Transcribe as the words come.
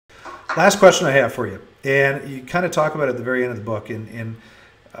Last question I have for you, and you kind of talk about it at the very end of the book, and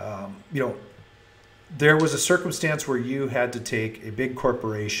you know, there was a circumstance where you had to take a big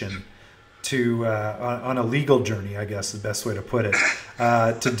corporation to on a legal journey, I guess is the best way to put it,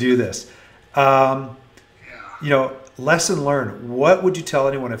 to do this. Um, Yeah. you know, lesson learned. What would you tell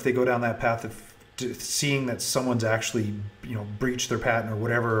anyone if they go down that path of seeing that someone's actually, you know, breached their patent or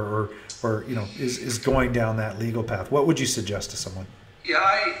whatever, or you know, is going down that legal path? What would you suggest to someone? Yeah,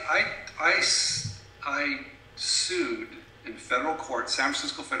 I sued in federal court, San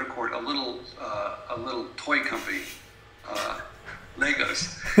Francisco federal court, a little toy company, uh,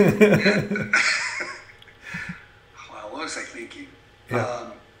 Legos. And, wow, what was I thinking? Yeah.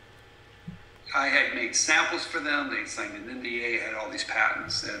 I had made samples for them. They signed an NDA, had all these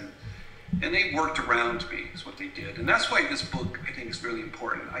patents, and they worked around me. Is what they did, and that's why this book I think is really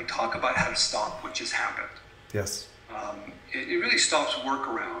important. I talk about how to stop what just happened. Yes. It really stops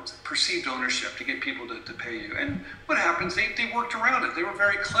workarounds, perceived ownership to get people to pay you. And what happens, they worked around it. They were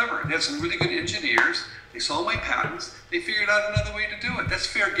very clever. They had some really good engineers. They saw my patents. They figured out another way to do it. That's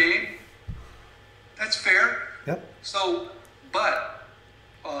fair game. That's fair. Yep. So, but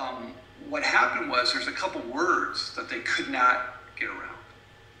what happened was there's a couple words that they could not get around.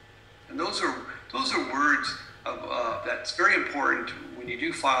 And those are words of, that's very important when you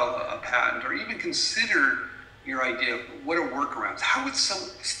do file a patent or even consider your idea of what are workarounds. How would some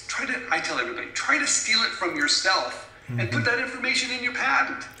I tell everybody, try to steal it from yourself and put that information in your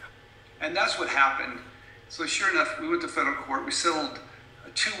patent. And that's what happened. So sure enough, we went to federal court. We settled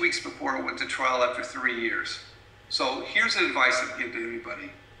 2 weeks before it went to trial after 3 years. So here's the advice I give to anybody.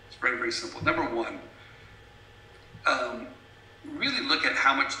 It's very, very simple. Number one, really look at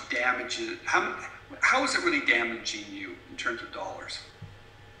how much damage how is it really damaging you in terms of dollars?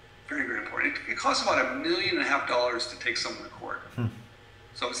 Very, very important. It costs about $1.5 million to take someone to court.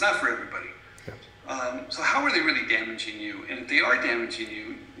 So it's not for everybody. So how are they really damaging you? And if they are damaging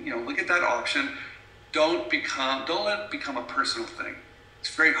you, you know, look at that option. Don't let it become a personal thing.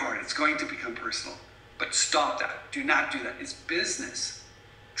 It's very hard. It's going to become personal. But stop that. Do not do that. It's business.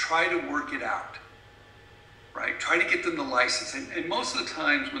 Try to work it out. Right? Try to get them the license. And most of the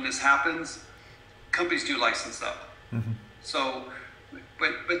times when this happens, companies do license up. So, but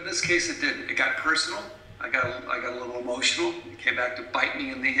in this case it didn't. It got personal. I got a little emotional. It came back to bite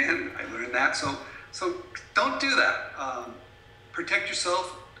me in the end. I learned that. So don't do that. Protect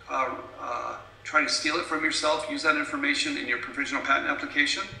yourself. Try to steal it from yourself. Use that information in your provisional patent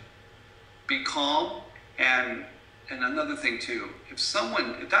application. Be calm. And another thing too, if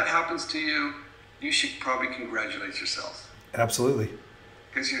that happens to you, you should probably congratulate yourself. Absolutely.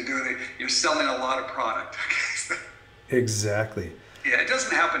 Because you're selling a lot of product. Exactly. Yeah, it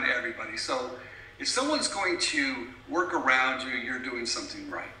doesn't happen to everybody. So if someone's going to work around you, you're doing something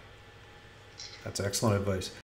right. That's excellent advice.